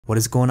What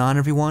is going on,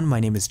 everyone? My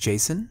name is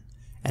Jason,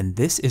 and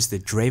this is the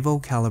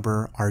Drevo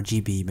Caliber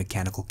RGB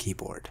mechanical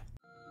keyboard.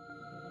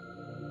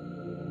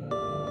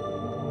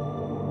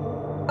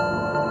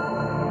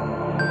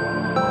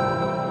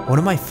 One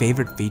of my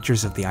favorite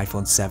features of the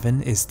iPhone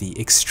 7 is the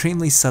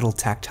extremely subtle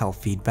tactile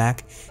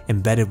feedback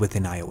embedded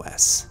within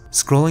iOS.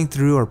 Scrolling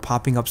through or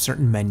popping up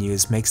certain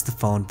menus makes the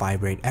phone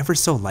vibrate ever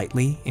so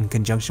lightly in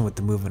conjunction with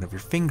the movement of your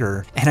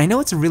finger, and I know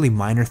it's a really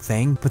minor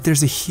thing, but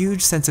there's a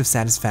huge sense of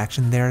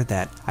satisfaction there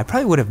that I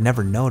probably would have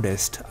never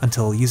noticed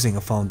until using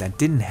a phone that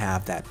didn't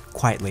have that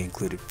quietly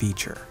included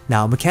feature.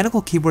 Now,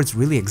 mechanical keyboards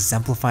really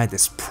exemplify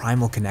this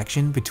primal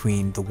connection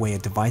between the way a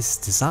device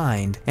is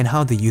designed and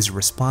how the user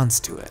responds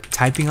to it.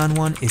 Typing on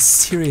one is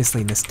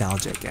seriously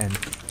nostalgic, and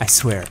I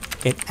swear,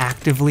 it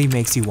actively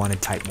makes you want to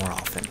type more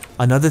often.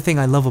 Another thing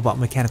I love about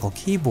mechanical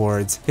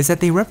keyboards is that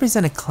they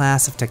represent a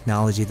class of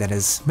technology that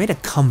has made a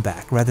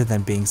comeback rather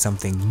than being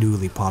something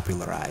newly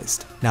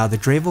popularized. Now, the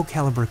Drevo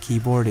Caliber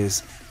keyboard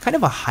is kind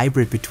of a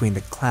hybrid between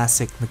the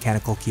classic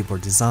mechanical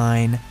keyboard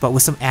design, but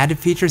with some added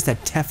features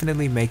that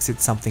definitely makes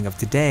it something of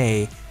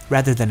today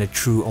rather than a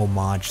true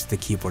homage to the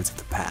keyboards of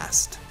the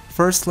past.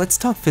 First, let's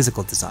talk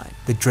physical design.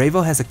 The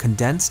Drevo has a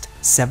condensed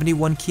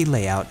 71 key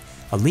layout,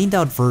 a leaned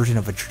out version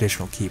of a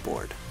traditional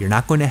keyboard. You're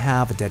not going to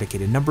have a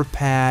dedicated number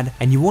pad,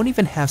 and you won't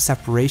even have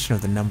separation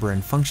of the number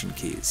and function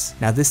keys.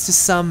 Now, this to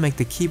some make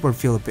the keyboard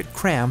feel a bit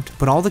cramped,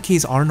 but all the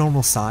keys are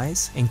normal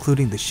size,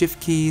 including the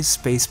shift keys,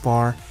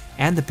 spacebar,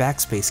 and the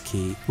backspace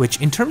key, which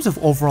in terms of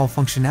overall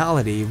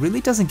functionality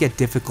really doesn't get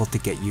difficult to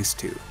get used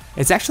to.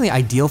 It's actually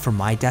ideal for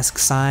my desk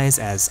size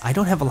as I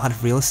don't have a lot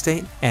of real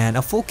estate, and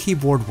a full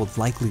keyboard would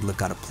likely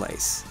look out of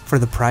place. For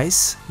the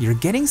price, you're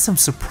getting some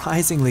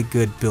surprisingly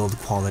good build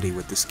quality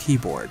with this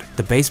keyboard.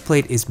 The base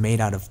plate is made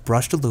out of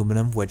brushed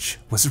aluminum, which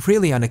was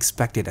really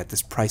unexpected at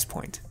this price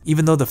point.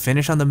 Even though the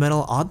finish on the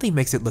metal oddly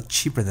makes it look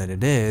cheaper than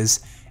it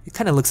is, it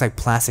kind of looks like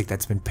plastic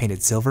that's been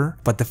painted silver,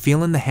 but the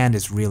feel in the hand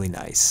is really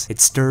nice.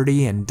 It's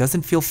sturdy and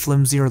doesn't feel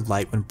flimsy or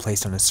light when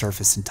placed on a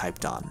surface and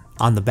typed on.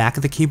 On the back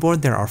of the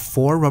keyboard, there are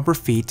 4 rubber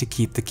feet to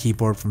keep the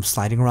keyboard from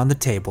sliding around the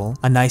table.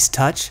 A nice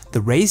touch, the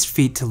raised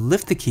feet to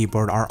lift the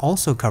keyboard are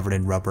also covered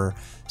in rubber,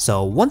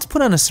 so once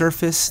put on a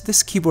surface,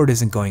 this keyboard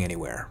isn't going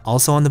anywhere.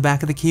 Also on the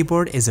back of the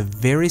keyboard is a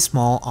very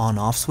small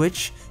on-off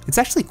switch. It's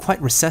actually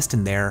quite recessed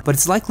in there, but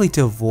it's likely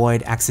to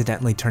avoid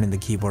accidentally turning the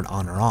keyboard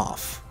on or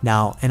off.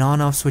 Now, an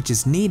on-off switch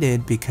is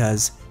needed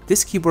because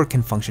this keyboard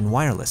can function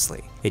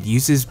wirelessly. It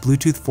uses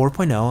Bluetooth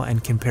 4.0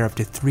 and can pair up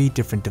to 3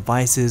 different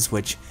devices,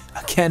 which,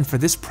 again, for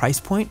this price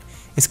point,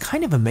 is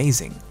kind of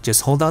amazing.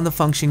 Just hold down the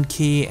function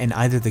key and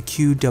either the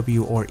Q,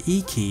 W, or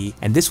E key,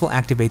 and this will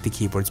activate the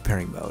keyboard's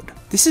pairing mode.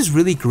 This is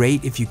really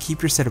great if you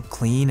keep your setup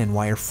clean and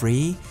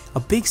wire-free, a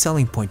big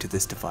selling point to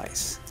this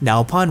device.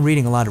 Now, upon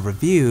reading a lot of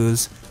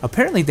reviews,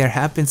 apparently there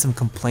have been some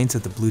complaints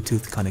of the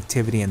Bluetooth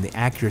connectivity and the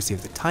accuracy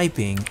of the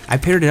typing. I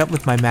paired it up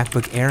with my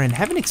MacBook Air and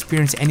haven't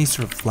experienced any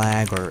sort of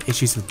lag or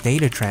issues with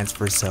data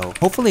transfer, so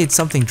hopefully it's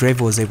something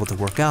Drevo is able to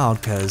work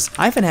out because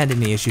I haven't had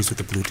any issues with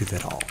the Bluetooth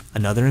at all.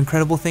 Another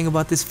incredible thing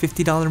about this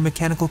 $50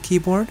 mechanical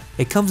keyboard,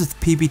 it comes with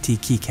PBT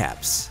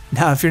keycaps.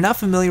 Now, if you're not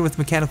familiar with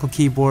mechanical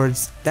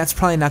keyboards, that's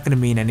probably not going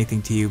to mean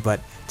anything to you,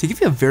 but to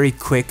give you a very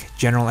quick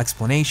general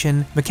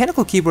explanation,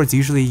 mechanical keyboards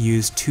usually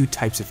use 2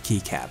 types of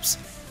keycaps,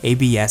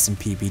 ABS and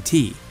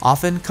PBT.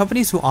 Often,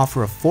 companies who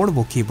offer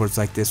affordable keyboards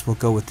like this will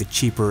go with the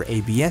cheaper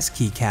ABS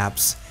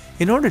keycaps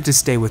in order to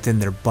stay within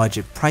their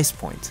budget price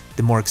point.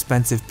 The more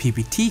expensive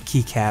PBT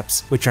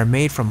keycaps, which are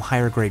made from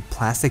higher grade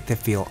plastic that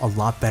feel a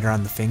lot better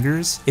on the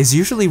fingers, is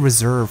usually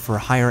reserved for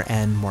higher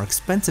end, more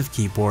expensive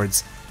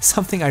keyboards,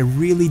 something I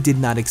really did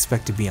not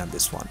expect to be on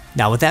this one.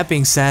 Now, with that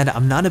being said,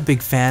 I'm not a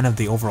big fan of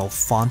the overall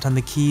font on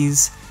the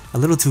keys, a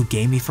little too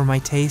gamey for my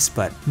taste,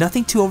 but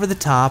nothing too over the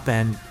top,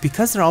 and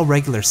because they're all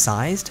regular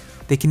sized,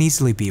 they can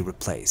easily be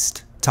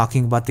replaced.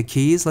 Talking about the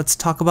keys, let's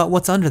talk about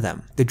what's under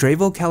them. The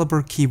Drevo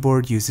Caliber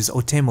keyboard uses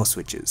Otemo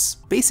switches,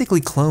 basically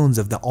clones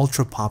of the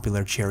ultra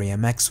popular Cherry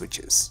MX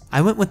switches.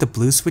 I went with the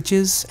blue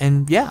switches,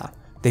 and yeah,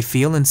 they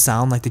feel and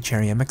sound like the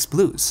Cherry MX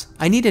Blues.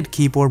 I needed a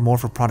keyboard more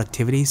for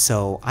productivity,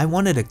 so I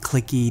wanted a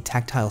clicky,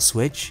 tactile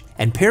switch,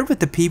 and paired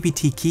with the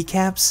PBT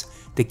keycaps,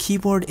 the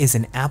keyboard is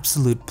an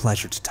absolute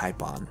pleasure to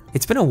type on.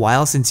 It's been a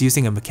while since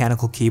using a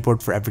mechanical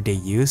keyboard for everyday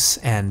use,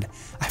 and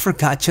I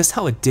forgot just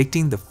how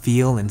addicting the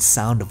feel and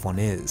sound of one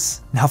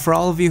is. Now, for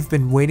all of you who've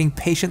been waiting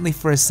patiently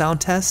for a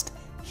sound test,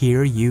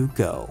 here you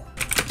go.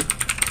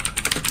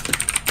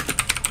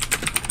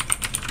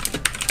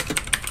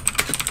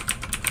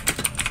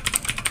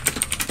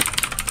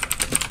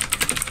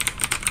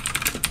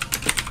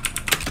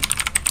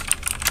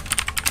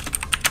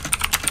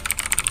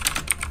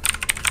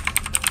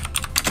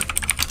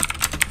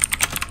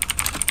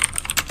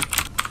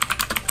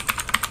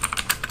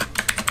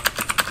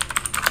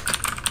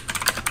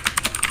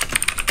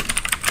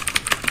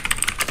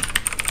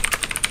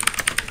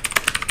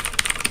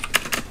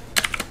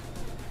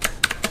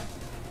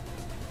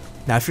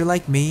 Now if you're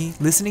like me,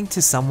 listening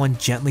to someone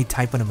gently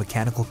type on a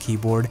mechanical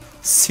keyboard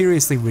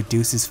seriously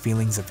reduces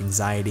feelings of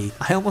anxiety.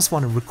 I almost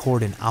want to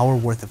record an hour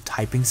worth of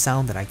typing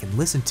sound that I can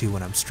listen to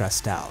when I'm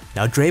stressed out.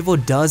 Now Dravo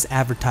does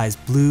advertise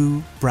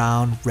blue,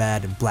 brown,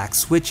 red, and black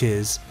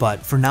switches,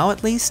 but for now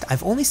at least,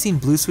 I've only seen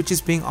blue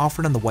switches being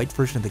offered on the white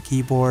version of the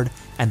keyboard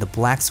and the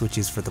black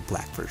switches for the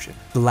black version.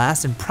 The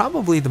last and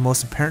probably the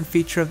most apparent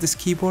feature of this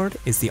keyboard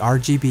is the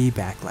RGB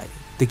backlighting.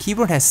 The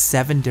keyboard has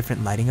 7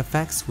 different lighting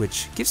effects,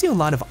 which gives you a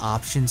lot of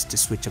options to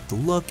switch up the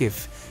look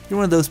if you're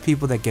one of those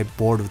people that get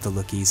bored with the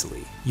look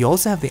easily. You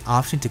also have the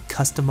option to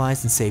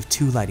customize and save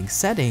 2 lighting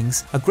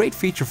settings, a great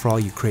feature for all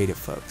you creative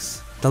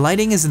folks. The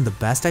lighting isn't the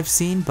best I've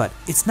seen, but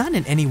it's not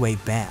in any way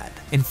bad.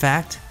 In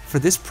fact, for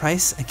this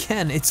price,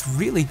 again, it's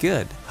really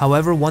good.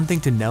 However, one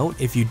thing to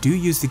note, if you do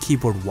use the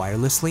keyboard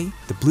wirelessly,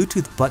 the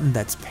Bluetooth button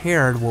that's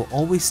paired will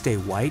always stay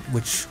white,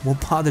 which will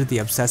bother the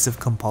obsessive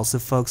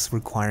compulsive folks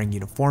requiring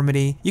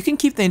uniformity. You can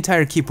keep the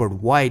entire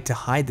keyboard white to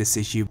hide this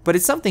issue, but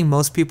it's something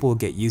most people will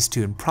get used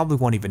to and probably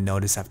won't even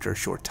notice after a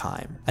short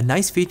time. A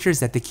nice feature is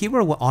that the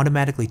keyboard will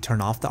automatically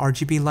turn off the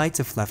RGB lights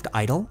if left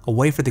idle, a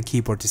way for the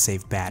keyboard to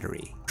save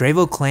battery.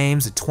 Dravo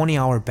claims a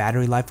 20-hour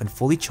battery life when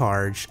fully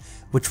charged,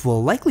 which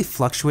will likely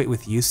fluctuate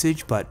with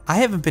usage, but I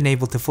haven't been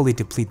able to fully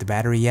deplete the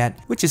battery yet,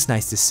 which is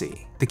nice to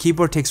see. The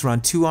keyboard takes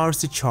around 2 hours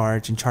to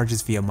charge and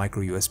charges via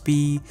micro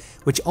USB,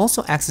 which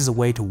also acts as a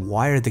way to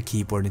wire the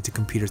keyboard into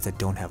computers that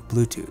don't have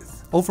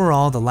Bluetooth.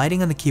 Overall, the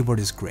lighting on the keyboard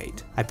is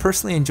great. I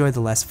personally enjoy the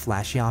less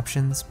flashy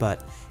options,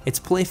 but it's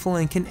playful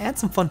and can add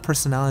some fun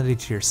personality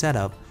to your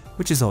setup,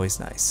 which is always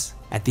nice.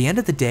 At the end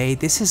of the day,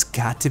 this has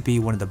got to be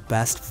one of the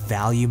best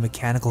value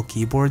mechanical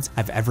keyboards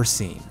I've ever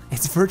seen.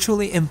 It's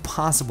virtually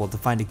impossible to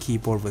find a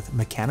keyboard with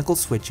mechanical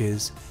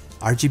switches,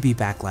 RGB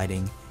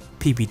backlighting,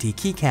 PBT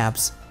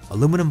keycaps,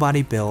 aluminum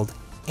body build,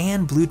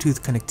 and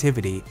Bluetooth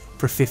connectivity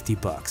for 50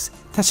 bucks.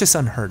 That's just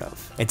unheard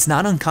of. It's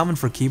not uncommon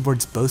for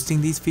keyboards boasting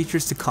these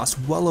features to cost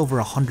well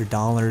over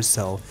 $100,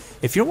 so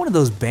if you're one of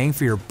those bang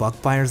for your buck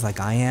buyers like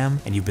I am,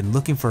 and you've been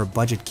looking for a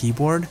budget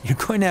keyboard, you're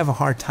going to have a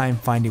hard time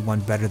finding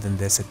one better than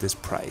this at this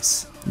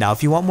price. Now,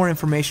 if you want more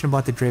information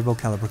about the Dravo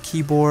Caliber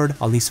keyboard,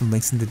 I'll leave some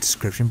links in the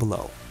description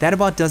below. That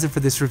about does it for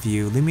this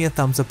review. Leave me a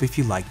thumbs up if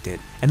you liked it,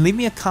 and leave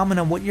me a comment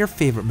on what your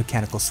favorite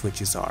mechanical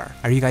switches are.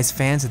 Are you guys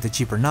fans of the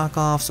cheaper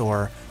knockoffs,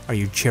 or are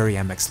you Cherry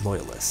MX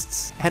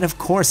loyalists? And of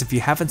course, if you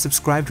haven't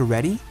subscribed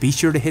already, be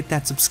sure to hit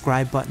that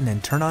subscribe button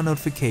and turn on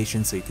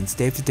notifications so you can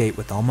stay up to date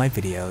with all my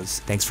videos.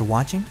 Thanks for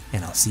watching,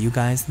 and I'll see you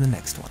guys in the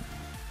next one.